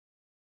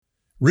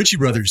Ritchie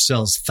Brothers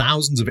sells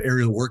thousands of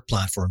aerial work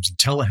platforms and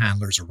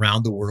telehandlers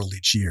around the world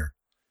each year.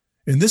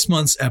 In this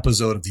month's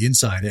episode of The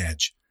Inside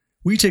Edge,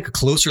 we take a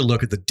closer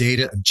look at the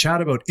data and chat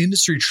about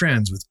industry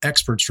trends with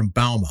experts from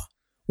Bauma,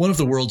 one of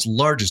the world's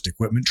largest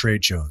equipment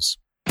trade shows.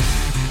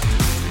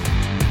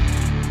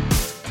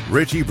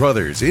 Ritchie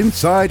Brothers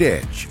Inside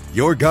Edge,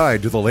 your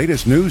guide to the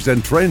latest news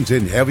and trends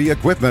in heavy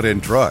equipment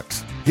and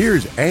trucks.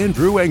 Here's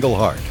Andrew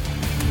Engelhardt.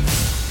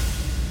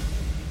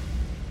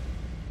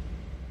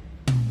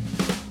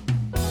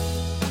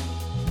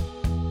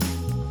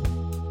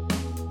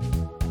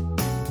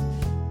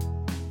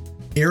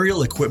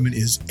 Aerial equipment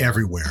is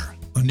everywhere,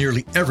 on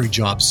nearly every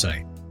job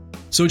site.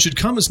 So it should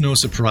come as no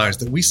surprise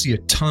that we see a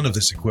ton of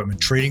this equipment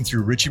trading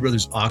through Ritchie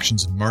Brothers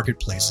auctions and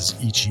marketplaces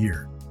each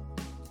year.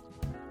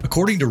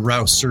 According to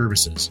Rouse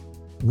Services,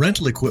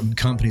 rental equipment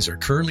companies are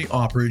currently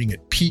operating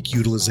at peak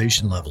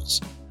utilization levels,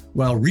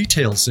 while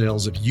retail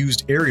sales of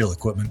used aerial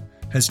equipment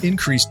has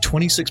increased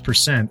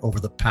 26%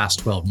 over the past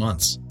 12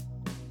 months.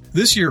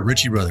 This year at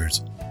Ritchie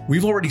Brothers,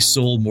 we've already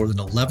sold more than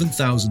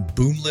 11,000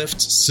 boom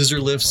lifts,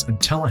 scissor lifts, and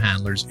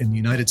telehandlers in the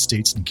United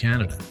States and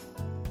Canada.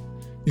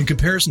 In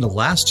comparison to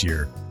last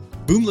year,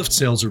 boom lift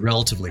sales are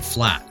relatively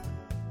flat,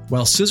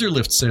 while scissor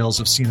lift sales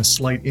have seen a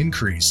slight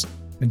increase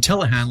and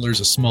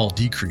telehandlers a small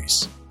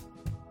decrease.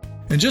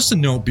 And just a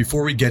note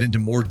before we get into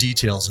more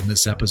details in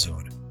this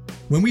episode,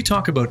 when we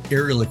talk about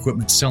aerial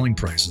equipment selling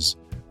prices,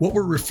 what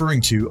we're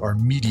referring to are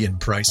median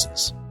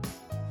prices.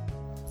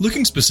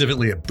 Looking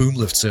specifically at boom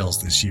lift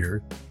sales this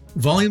year,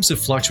 volumes have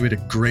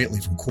fluctuated greatly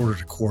from quarter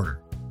to quarter,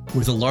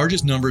 with the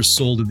largest numbers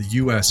sold in the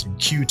US in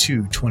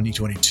Q2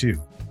 2022,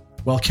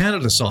 while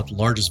Canada saw the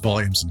largest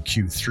volumes in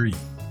Q3.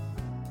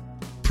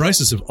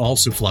 Prices have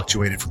also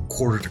fluctuated from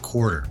quarter to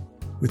quarter,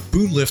 with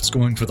boom lifts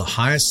going for the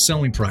highest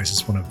selling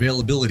prices when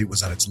availability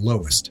was at its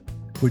lowest,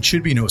 which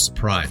should be no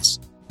surprise.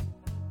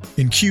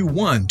 In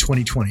Q1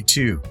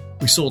 2022,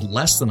 we sold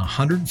less than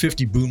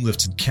 150 boom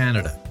lifts in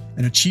Canada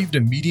and achieved a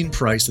median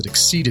price that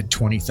exceeded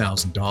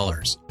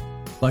 $20,000.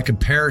 By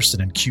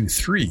comparison, in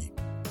Q3,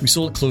 we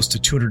sold close to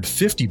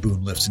 250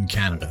 boom lifts in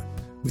Canada,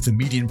 with the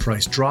median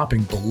price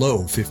dropping below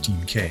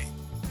 $15,000.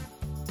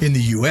 In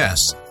the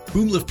US,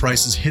 boom lift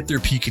prices hit their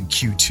peak in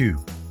Q2,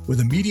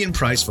 with a median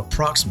price of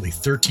approximately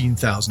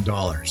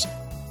 $13,000.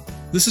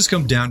 This has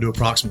come down to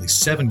approximately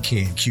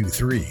 $7,000 in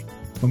Q3,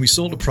 when we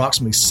sold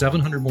approximately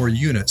 700 more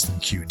units than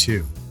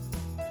Q2.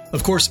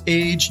 Of course,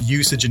 age,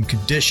 usage, and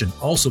condition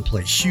also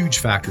play huge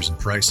factors in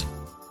pricing.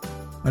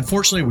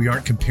 Unfortunately, we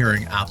aren't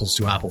comparing apples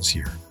to apples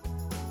here.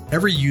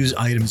 Every used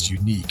item is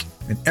unique,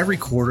 and every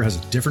quarter has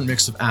a different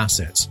mix of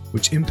assets,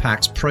 which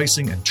impacts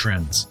pricing and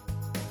trends.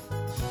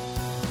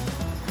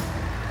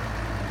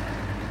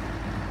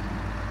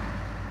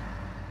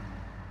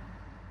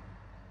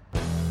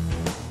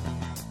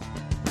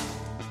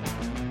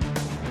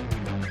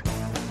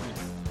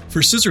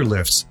 For scissor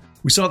lifts,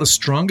 we saw the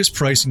strongest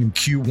pricing in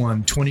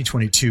Q1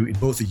 2022 in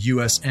both the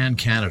US and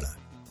Canada.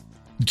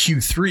 In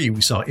Q3,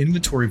 we saw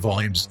inventory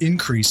volumes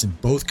increase in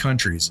both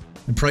countries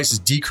and prices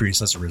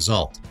decrease as a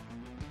result.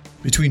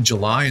 Between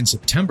July and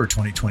September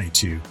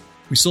 2022,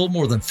 we sold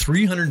more than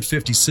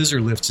 350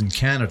 scissor lifts in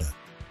Canada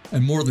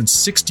and more than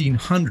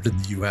 1,600 in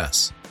the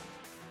US.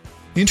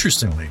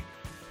 Interestingly,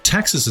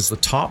 Texas is the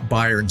top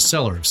buyer and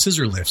seller of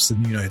scissor lifts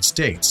in the United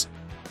States,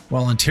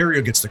 while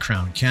Ontario gets the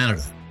crown in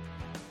Canada.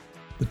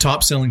 The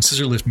top-selling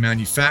scissor lift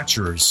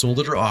manufacturers sold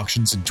at our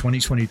auctions in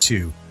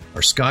 2022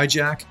 are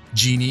Skyjack,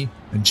 Genie,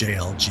 and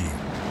JLG.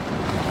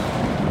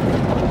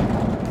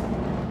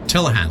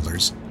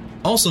 Telehandlers,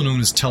 also known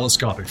as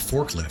telescopic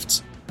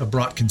forklifts, have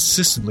brought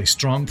consistently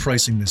strong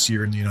pricing this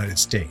year in the United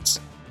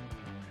States.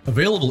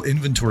 Available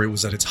inventory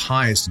was at its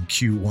highest in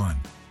Q1,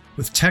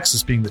 with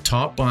Texas being the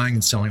top buying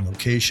and selling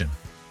location,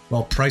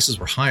 while prices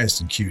were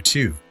highest in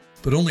Q2,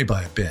 but only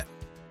by a bit.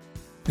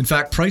 In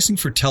fact, pricing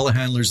for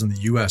telehandlers in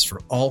the US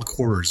for all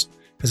quarters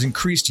has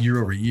increased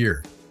year over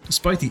year,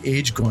 despite the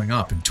age going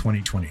up in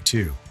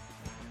 2022.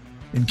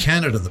 In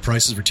Canada, the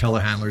prices for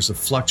telehandlers have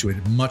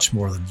fluctuated much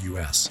more than the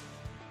US.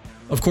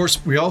 Of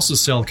course, we also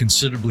sell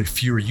considerably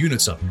fewer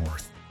units up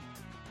north.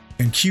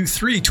 In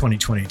Q3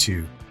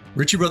 2022,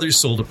 Ritchie Brothers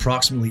sold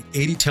approximately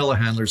 80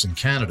 telehandlers in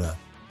Canada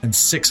and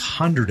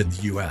 600 in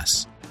the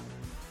US.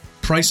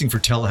 Pricing for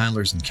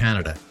telehandlers in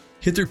Canada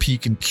hit their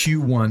peak in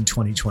Q1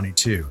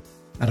 2022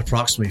 at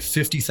approximately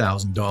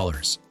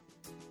 $50,000.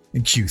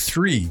 In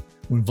Q3,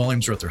 when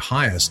volumes were at their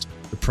highest,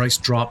 the price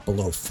dropped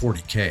below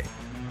 $40,000.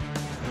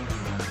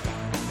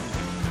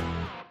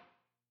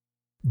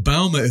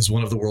 Bauma is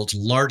one of the world's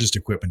largest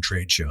equipment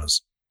trade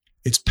shows.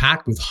 It's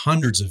packed with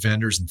hundreds of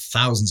vendors and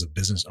thousands of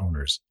business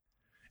owners.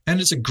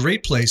 And it's a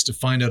great place to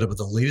find out about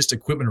the latest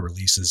equipment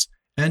releases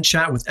and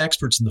chat with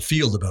experts in the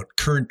field about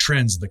current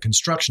trends in the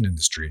construction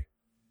industry.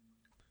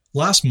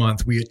 Last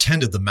month, we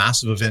attended the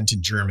massive event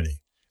in Germany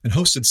and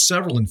hosted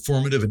several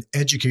informative and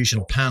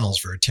educational panels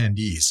for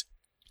attendees,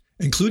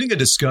 including a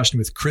discussion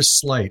with Chris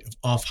Slight of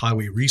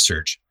Off-Highway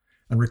Research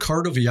and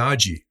Riccardo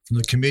Viaggi from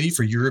the Committee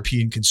for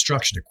European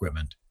Construction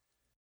Equipment.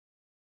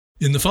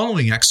 In the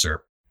following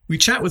excerpt, We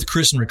chat with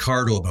Chris and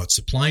Ricardo about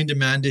supply and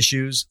demand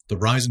issues, the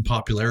rise in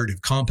popularity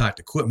of compact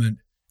equipment,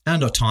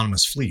 and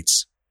autonomous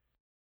fleets.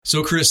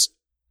 So, Chris,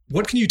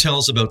 what can you tell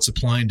us about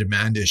supply and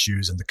demand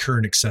issues and the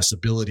current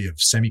accessibility of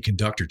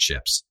semiconductor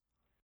chips?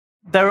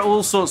 There are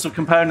all sorts of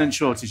component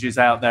shortages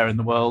out there in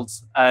the world,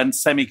 and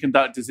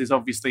semiconductors is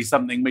obviously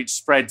something which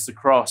spreads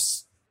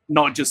across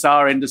not just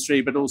our industry,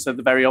 but also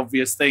the very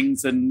obvious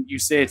things. And you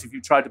see it if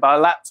you tried to buy a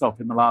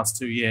laptop in the last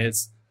 2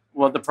 years,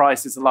 what the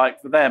prices are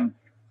like for them.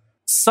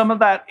 Some of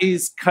that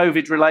is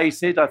COVID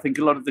related. I think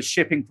a lot of the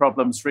shipping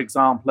problems, for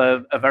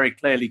example, are very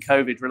clearly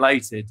COVID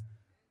related.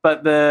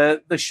 But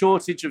the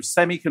shortage of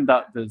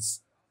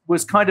semiconductors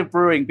was kind of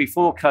brewing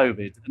before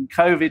COVID, and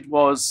COVID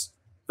was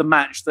the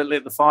match that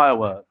lit the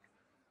firework.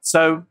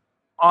 So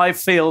I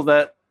feel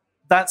that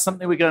that's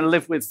something we're going to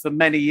live with for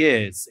many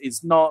years.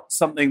 It's not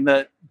something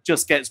that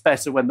just gets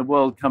better when the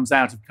world comes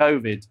out of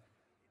COVID.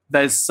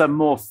 There's some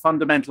more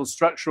fundamental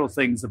structural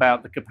things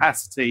about the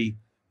capacity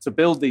to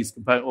build these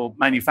components or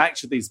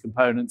manufacture these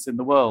components in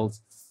the world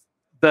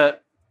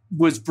that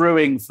was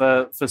brewing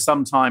for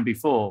some time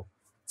before.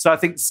 So I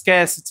think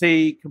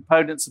scarcity,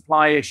 component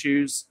supply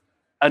issues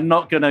are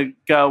not going to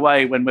go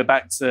away when we're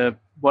back to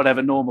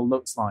whatever normal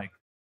looks like.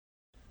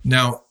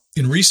 Now,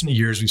 in recent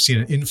years, we've seen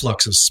an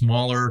influx of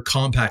smaller,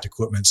 compact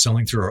equipment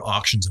selling through our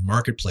auctions and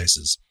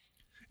marketplaces.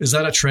 Is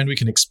that a trend we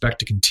can expect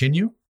to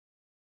continue?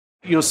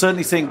 You're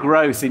certainly seeing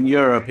growth in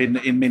Europe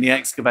in mini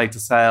excavator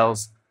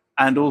sales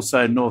and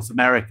also in North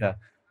America.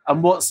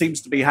 And what seems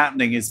to be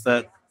happening is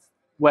that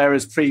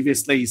whereas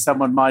previously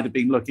someone might have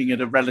been looking at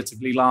a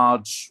relatively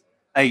large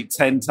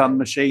 8-10 ton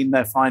machine,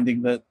 they're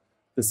finding that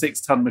the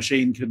 6-ton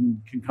machine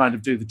can kind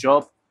of do the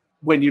job.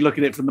 When you look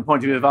at it from the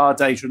point of view of our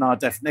data and our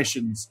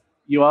definitions,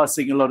 you are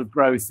seeing a lot of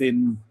growth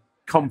in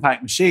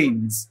compact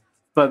machines,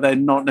 but they're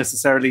not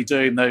necessarily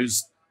doing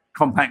those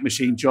compact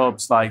machine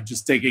jobs like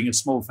just digging a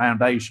small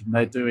foundation.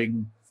 They're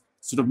doing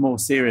sort of more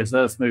serious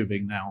earth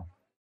moving now.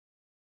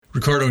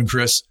 Ricardo and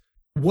Chris,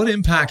 what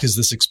impact is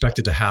this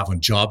expected to have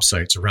on job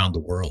sites around the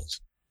world?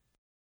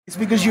 It's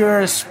because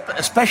you're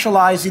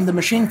specialized in the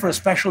machine for a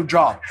special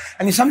job.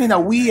 And it's something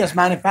that we as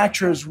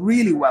manufacturers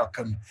really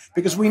welcome,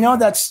 because we know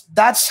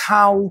that's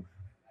how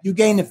you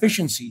gain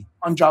efficiency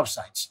on job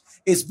sites.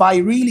 It's by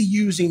really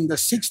using the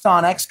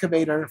 6-ton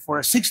excavator for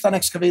a 6-ton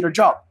excavator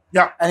job.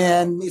 Yeah.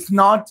 And it's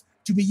not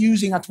to be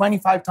using a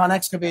 25-ton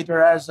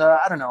excavator as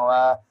a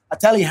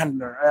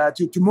telehandler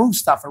to move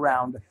stuff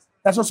around.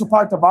 That's also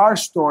part of our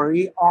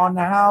story on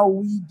how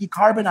we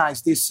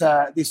decarbonize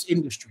this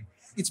industry.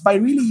 It's by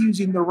really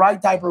using the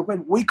right type of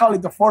equipment. We call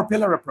it the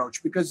 4-pillar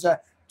approach, because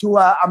to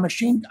a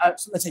machine,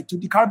 let's say to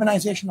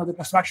decarbonization of the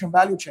construction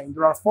value chain,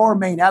 there are 4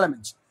 main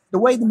elements. The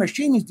way the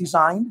machine is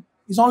designed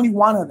is only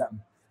one of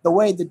them. The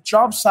way the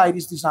job site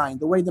is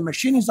designed, the way the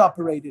machine is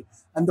operated,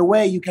 and the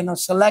way you can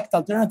select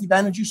alternative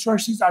energy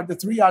sources are the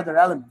 3 other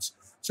elements.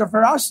 So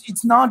for us,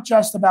 it's not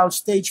just about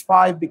stage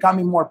 5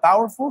 becoming more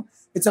powerful.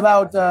 It's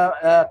about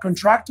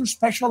contractors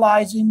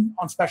specializing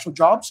on special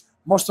jobs,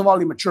 most of all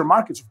in mature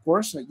markets, of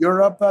course,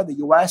 Europe, the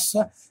US,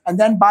 and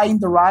then buying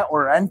the right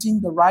or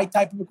renting the right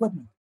type of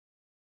equipment.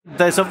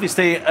 There's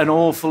obviously an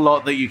awful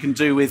lot that you can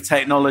do with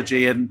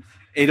technology, and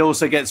it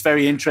also gets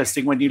very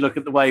interesting when you look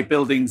at the way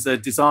buildings are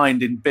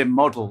designed in BIM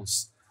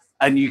models,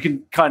 and you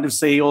can kind of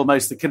see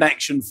almost the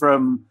connection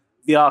from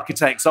the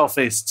architect's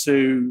office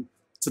to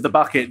the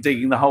bucket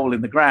digging the hole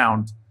in the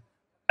ground.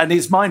 And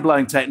it's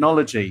mind-blowing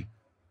technology,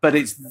 but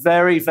it's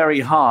very,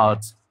 very hard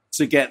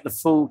to get the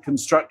full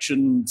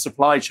construction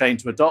supply chain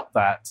to adopt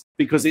that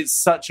because it's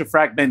such a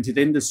fragmented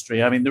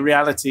industry. I mean, the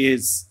reality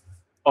is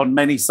on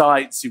many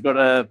sites, you've got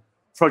a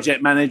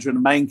project manager and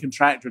a main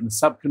contractor and a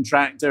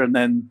subcontractor, and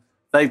then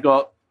they've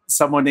got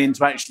someone in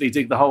to actually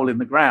dig the hole in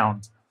the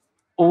ground.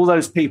 All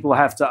those people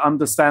have to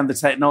understand the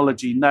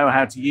technology, know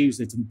how to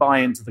use it, and buy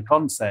into the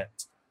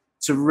concept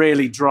to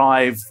really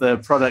drive the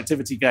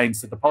productivity gains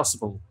that are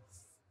possible.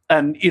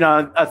 And, you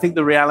know, I think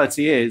the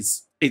reality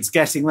is it's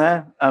getting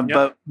there,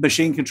 but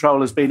machine control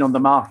has been on the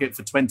market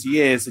for 20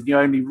 years, and you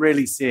only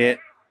really see it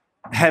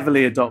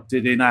heavily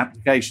adopted in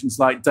applications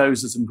like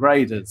dozers and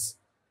graders.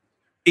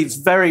 It's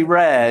very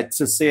rare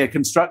to see a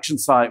construction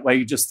site where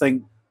you just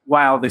think,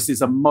 wow, this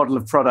is a model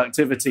of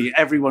productivity.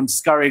 Everyone's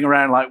scurrying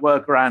around like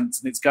worker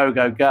ants and it's go,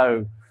 go,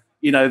 go.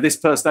 You know, this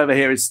person over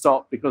here is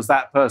stopped because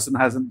that person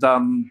hasn't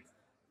done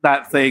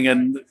that thing.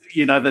 And,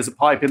 you know, there's a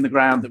pipe in the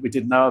ground that we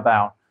didn't know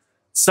about.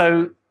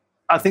 So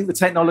I think the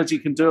technology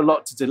can do a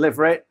lot to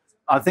deliver it.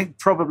 I think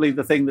probably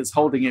the thing that's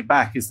holding it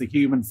back is the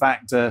human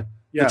factor,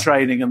 the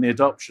training and the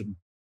adoption.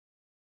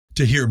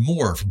 To hear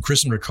more from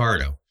Chris and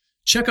Ricardo,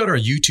 check out our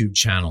YouTube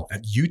channel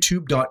at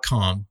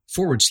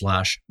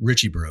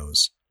youtube.com/Ritchie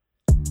Bros.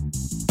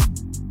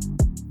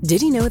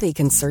 Did you know they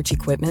can search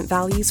equipment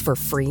values for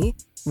free?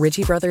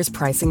 Ritchie Brothers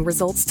Pricing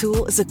Results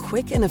tool is a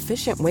quick and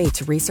efficient way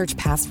to research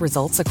past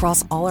results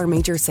across all our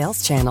major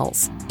sales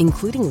channels,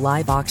 including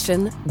live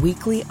auction,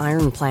 weekly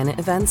Iron Planet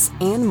events,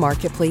 and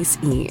Marketplace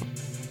E.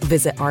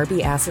 Visit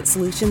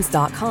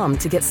rbasset-solutions.com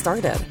to get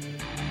started.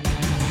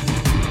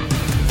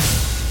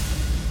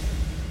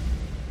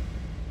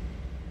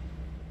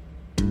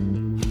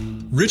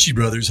 Ritchie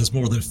Brothers has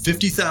more than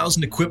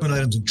 50,000 equipment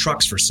items and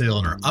trucks for sale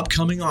in our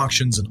upcoming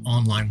auctions and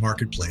online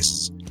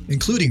marketplaces,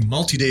 including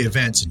multi-day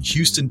events in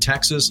Houston,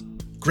 Texas,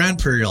 Grand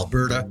Prairie,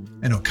 Alberta,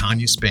 and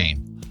Ocaña,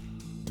 Spain.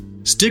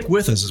 Stick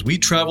with us as we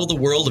travel the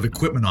world of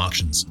equipment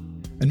auctions,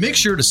 and make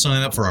sure to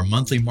sign up for our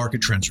monthly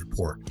Market Trends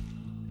report.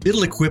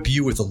 It'll equip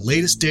you with the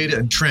latest data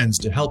and trends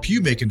to help you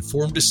make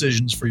informed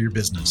decisions for your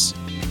business.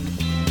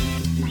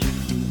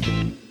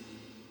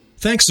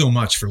 Thanks so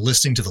much for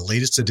listening to the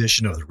latest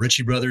edition of the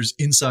Ritchie Brothers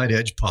Inside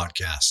Edge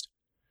podcast.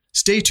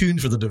 Stay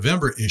tuned for the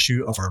November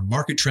issue of our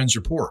Market Trends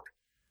report,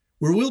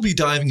 where we'll be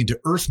diving into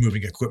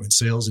earth-moving equipment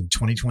sales in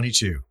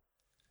 2022.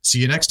 See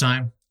you next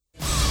time.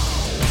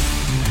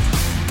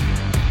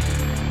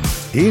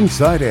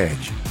 Inside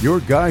Edge, your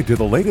guide to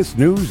the latest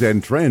news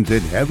and trends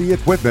in heavy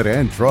equipment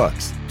and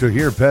trucks. To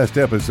hear past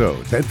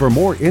episodes and for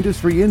more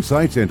industry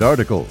insights and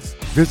articles,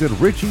 visit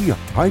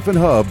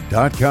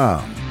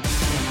ritchie-hub.com.